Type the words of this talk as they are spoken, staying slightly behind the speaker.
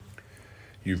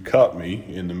You've caught me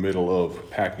in the middle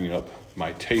of packing up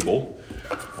my table,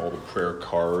 all the prayer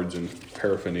cards and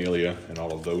paraphernalia and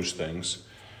all of those things.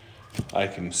 I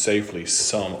can safely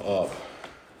sum up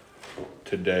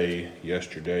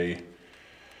yesterday,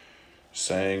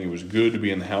 saying it was good to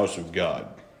be in the house of God.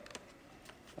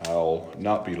 I'll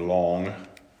not be long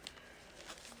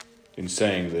in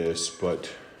saying this, but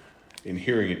in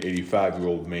hearing an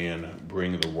 85-year-old man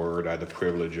bring the word, I had the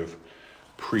privilege of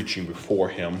preaching before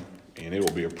him, and it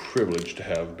will be a privilege to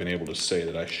have been able to say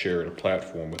that I shared a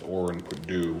platform with Orrin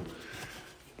Purdue.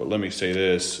 But let me say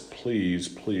this, please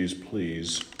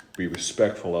be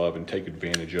respectful of and take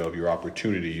advantage of your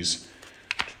opportunities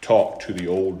to talk to the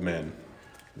old men.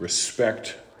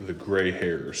 Respect the gray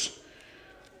hairs.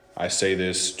 I say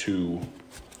this to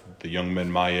the young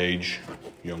men my age,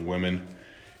 young women,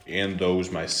 and those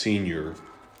my senior,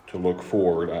 to look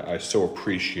forward. I so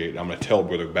appreciate, I'm going to tell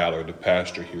Brother Ballard, the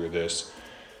pastor here, this,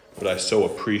 but I so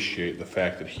appreciate the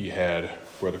fact that he had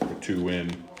Brother Purdue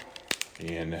in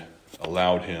and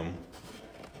allowed him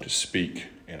to speak,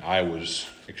 and I was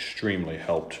extremely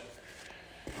helped.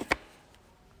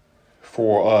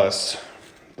 For us,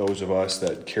 those of us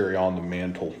that carry on the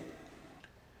mantle,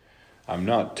 I'm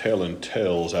not telling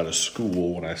tales out of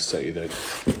school when I say that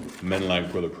men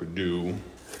like Brother Purdue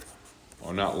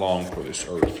are not long for this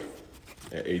earth.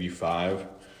 At 85,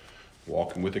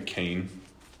 walking with a cane,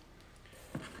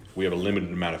 we have a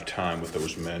limited amount of time with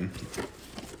those men,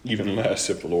 even less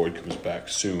if the Lord comes back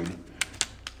soon.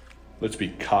 Let's be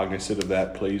cognizant of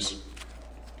that, please.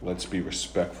 Let's be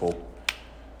respectful.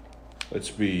 Let's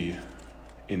be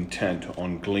intent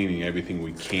on gleaning everything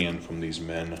we can from these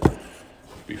men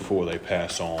before they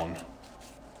pass on.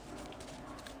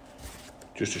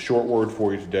 Just a short word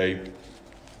for you today.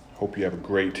 Hope you have a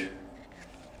great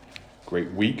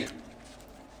week.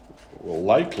 We'll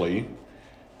likely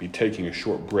be taking a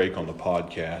short break on the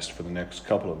podcast for the next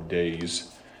couple of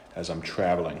days as I'm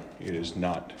traveling. It is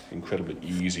not incredibly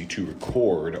easy to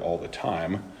record all the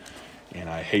time, and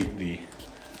I hate the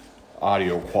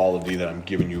audio quality that I'm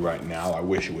giving you right now. I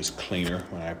wish it was cleaner,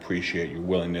 and I appreciate your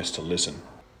willingness to listen.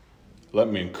 Let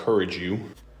me encourage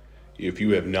you, if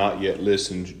you have not yet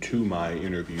listened to my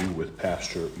interview with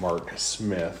Pastor Mark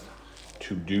Smith,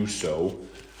 to do so.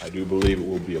 I do believe it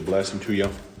will be a blessing to you.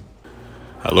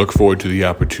 I look forward to the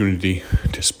opportunity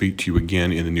to speak to you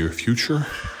again in the near future.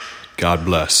 God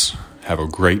bless. Have a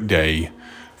great day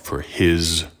for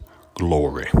His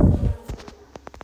glory.